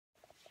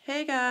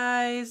Hey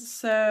guys,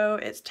 so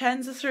it's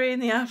 10 to 3 in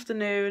the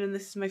afternoon and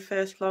this is my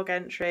first vlog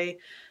entry.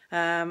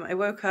 I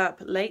woke up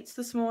late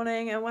this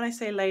morning, and when I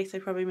say late I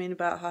probably mean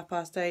about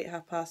 8:30,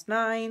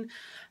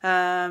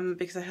 9:30,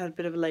 because I had a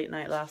bit of a late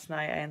night last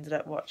night. I ended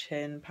up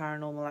watching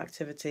Paranormal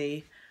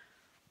Activity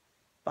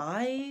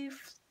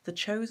 5, The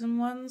Chosen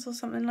Ones or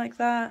something like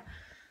that.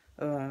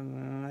 I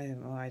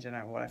don't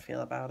know what I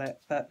feel about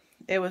it, but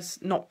it was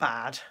not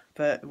bad,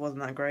 but it wasn't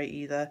that great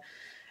either.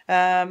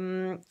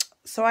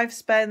 So I've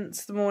spent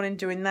the morning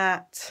doing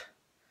that,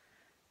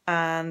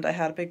 and I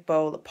had a big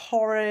bowl of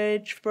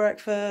porridge for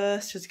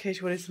breakfast, just in case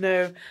you wanted to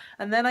know.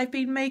 And then I've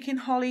been making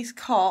Holly's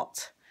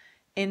cot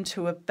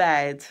into a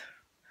bed.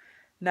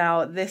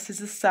 Now, this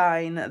is a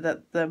sign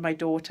that my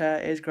daughter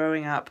is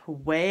growing up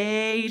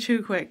way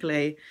too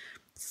quickly.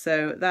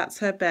 So that's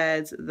her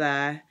bed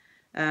there.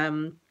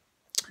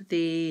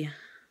 The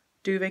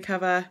duvet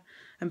cover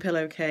and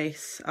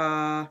pillowcase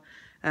are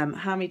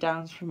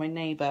hand-me-downs from my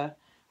neighbour,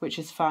 which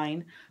is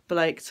fine, but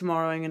like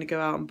tomorrow I'm going to go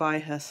out and buy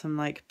her some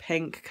like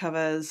pink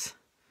covers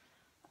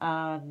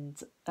and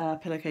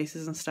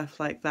pillowcases and stuff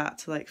like that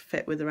to like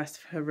fit with the rest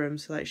of her room.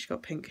 So like she's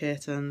got pink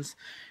curtains,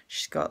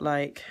 she's got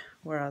like,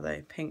 where are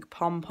they, pink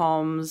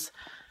pom-poms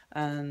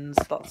and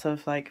lots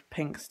of like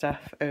pink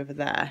stuff over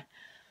there.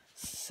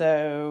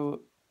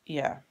 So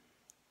yeah,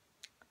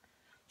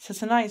 so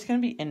tonight's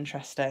going to be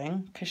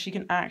interesting because she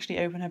can actually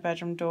open her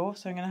bedroom door,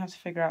 so I'm going to have to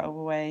figure out a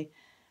way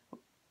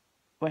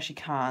where she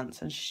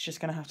can't, and she's just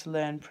going to have to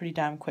learn pretty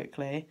damn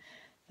quickly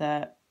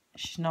that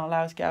she's not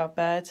allowed to get out of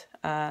bed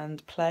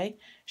and play.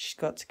 She's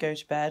got to go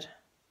to bed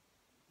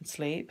and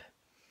sleep.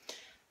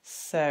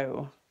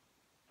 So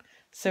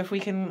if we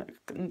can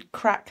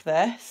crack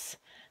this,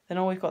 then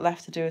all we've got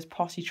left to do is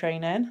potty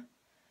training, and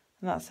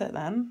that's it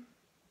then.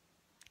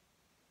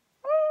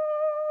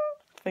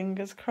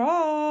 Fingers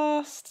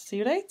crossed. See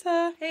you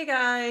later. Hey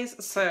guys,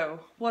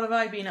 so what have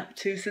I been up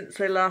to since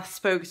I last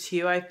spoke to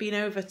you? I've been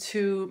over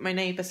to my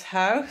neighbour's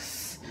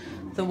house,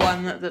 the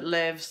one that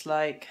lives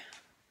like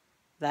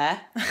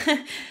there,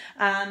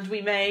 and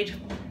we made,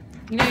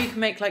 you know, you can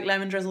make like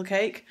lemon drizzle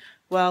cake.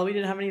 Well, we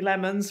didn't have any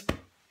lemons,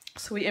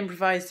 so we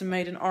improvised and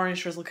made an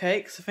orange drizzle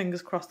cake, so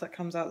fingers crossed that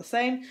comes out the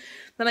same.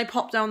 Then I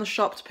popped down the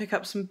shop to pick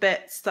up some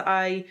bits that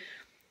I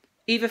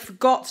either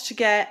forgot to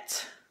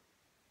get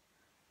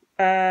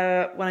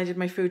when I did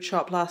my food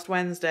shop last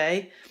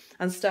Wednesday,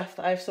 and stuff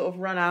that I've sort of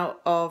run out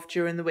of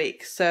during the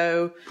week.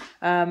 So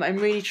I'm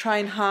really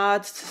trying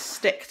hard to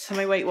stick to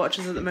my Weight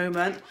Watchers at the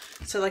moment.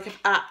 So like I've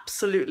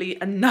absolutely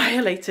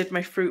annihilated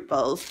my fruit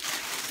bowls.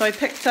 So I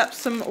picked up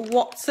some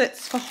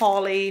Wotsits for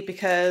Holly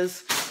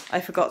because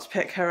I forgot to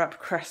pick her up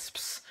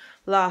crisps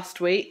last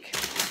week,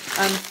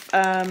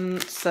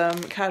 and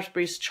some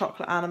Cadbury's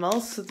chocolate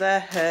animals. So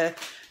they're her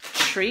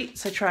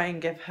treats. I try and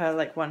give her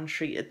like one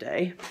treat a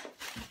day.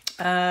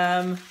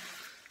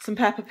 Some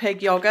Peppa Pig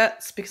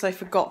yogurts because I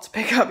forgot to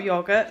pick up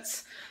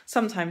yogurts.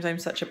 Sometimes I'm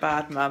such a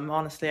bad mum,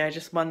 honestly. I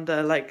just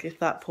wonder, like, if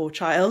that poor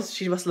child,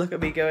 she must look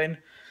at me going,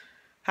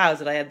 how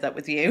did I end up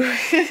with you?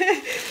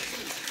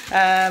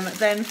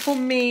 Then for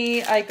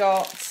me, I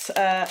got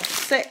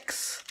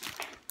 6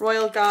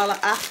 Royal Gala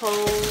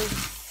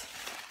apples.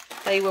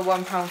 They were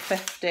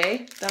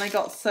 £1.50. Then I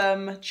got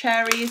some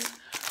cherries,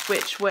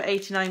 which were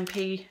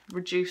 89p,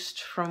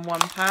 reduced from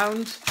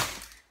 £1.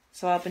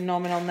 So I've been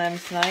nomming on them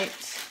tonight.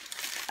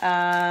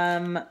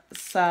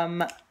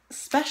 Some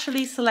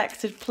specially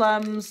selected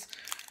plums,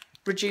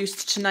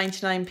 reduced to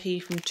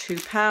 99p from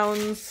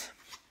 £2.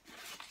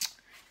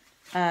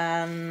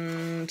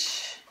 And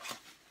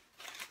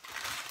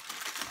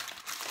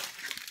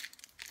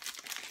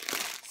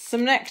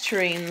some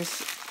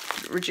nectarines,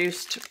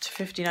 reduced to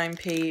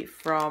 59p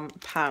from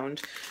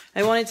 £1.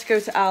 I wanted to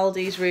go to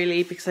Aldi's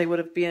really because I would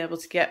have been able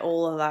to get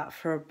all of that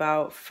for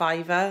about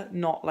 £5,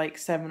 not like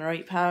 £7 or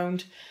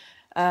 £8.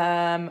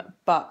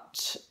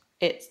 But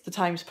the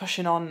time's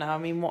pushing on now. I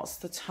mean, what's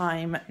the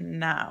time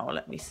now?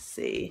 Let me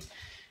see.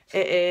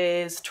 It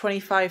is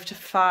 25 to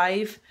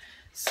 5.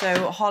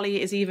 So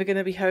Holly is either going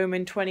to be home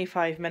in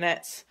 25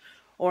 minutes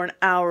or an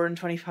hour and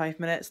 25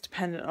 minutes,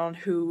 depending on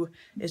who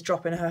is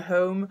dropping her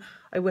home.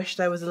 I wish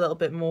there was a little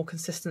bit more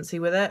consistency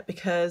with it,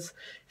 because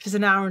if it's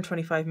an hour and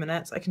 25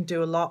 minutes, I can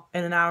do a lot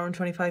in an hour and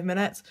 25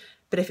 minutes.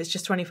 But if it's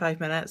just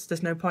 25 minutes,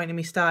 there's no point in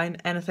me starting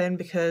anything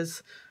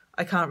because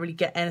I can't really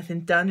get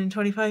anything done in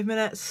 25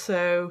 minutes.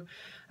 So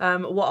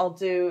what I'll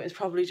do is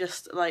probably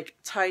just like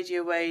tidy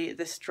away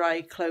this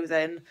dry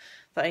clothing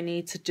that I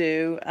need to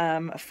do,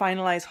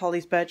 finalise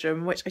Holly's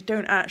bedroom, which I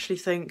don't actually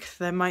think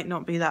there might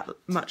not be that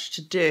much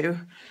to do.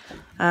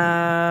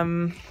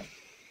 No,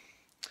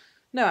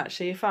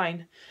 actually, you're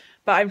fine.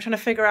 But I'm trying to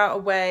figure out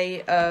a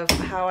way of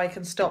how I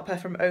can stop her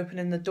from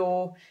opening the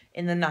door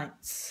in the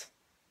nights.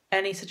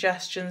 Any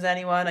suggestions,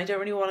 anyone? I don't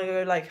really want to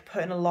go like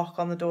putting a lock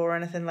on the door or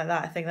anything like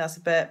that. I think that's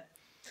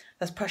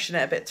pushing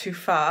it a bit too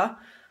far.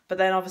 But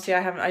then obviously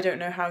I don't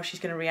know how she's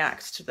going to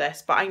react to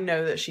this, but I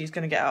know that she's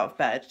going to get out of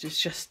bed. It's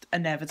just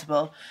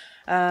inevitable.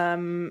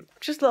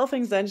 Just little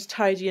things then, just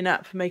tidying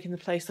up, making the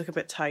place look a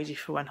bit tidy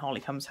for when Holly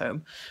comes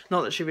home.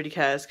 Not that she really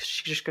cares, because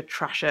she just could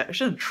trash it.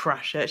 She doesn't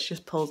trash it, she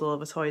just pulls all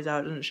of her toys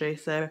out, doesn't she?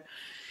 So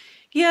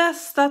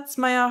yes, that's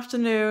my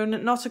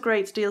afternoon. Not a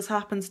great deal's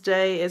happened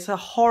today. It's a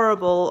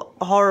horrible,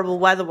 horrible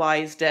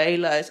weather-wise day.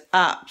 Like,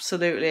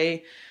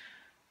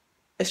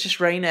 it's just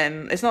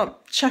raining. It's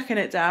not chucking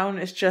it down,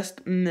 it's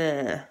just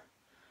meh.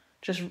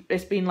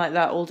 It's been like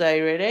that all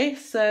day, really.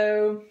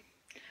 So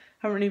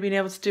haven't really been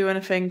able to do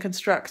anything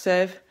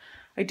constructive.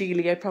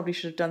 Ideally, I probably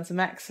should have done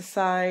some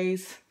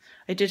exercise.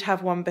 I did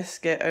have one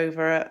biscuit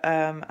over at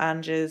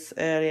Angie's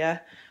earlier,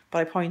 but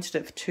I pointed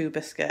it for 2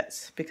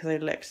 biscuits because I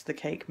licked the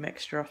cake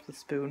mixture off the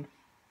spoon.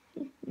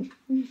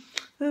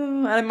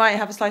 And I might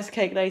have a slice of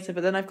cake later,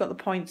 but then I've got the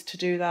points to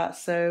do that.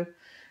 So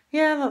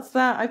yeah, that's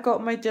that. I've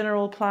got my dinner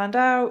all planned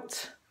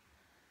out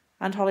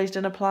and Holly's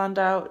dinner planned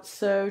out.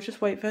 So just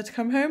wait for her to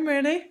come home,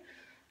 really.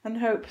 And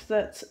hope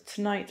that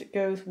tonight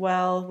goes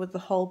well with the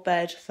whole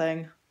bed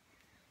thing.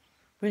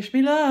 Wish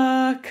me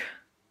luck!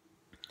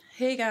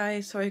 Hey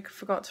guys, so I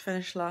forgot to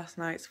finish last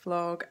night's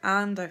vlog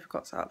and I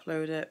forgot to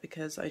upload it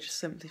because I just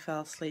simply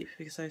fell asleep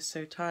because I was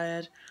so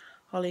tired.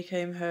 Holly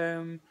came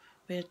home,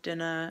 we had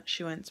dinner,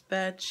 she went to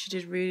bed. She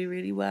did really,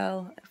 really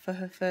well for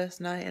her first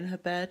night in her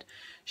bed.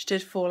 She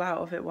did fall out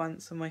of it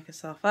once and wake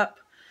herself up.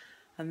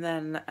 And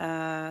then,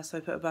 so I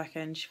put her back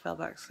in, she fell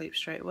back asleep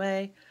straight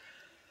away.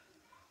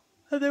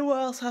 And then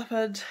what else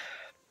happened?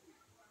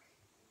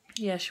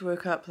 Yeah, she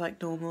woke up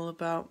like normal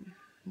about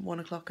 1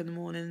 o'clock in the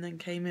morning and then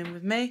came in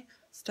with me,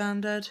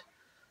 standard.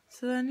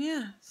 So then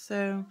yeah,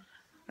 so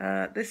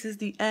this is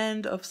the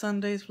end of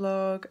Sunday's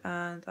vlog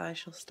and I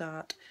shall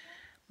start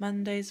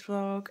Monday's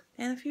vlog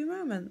in a few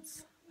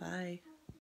moments. Bye.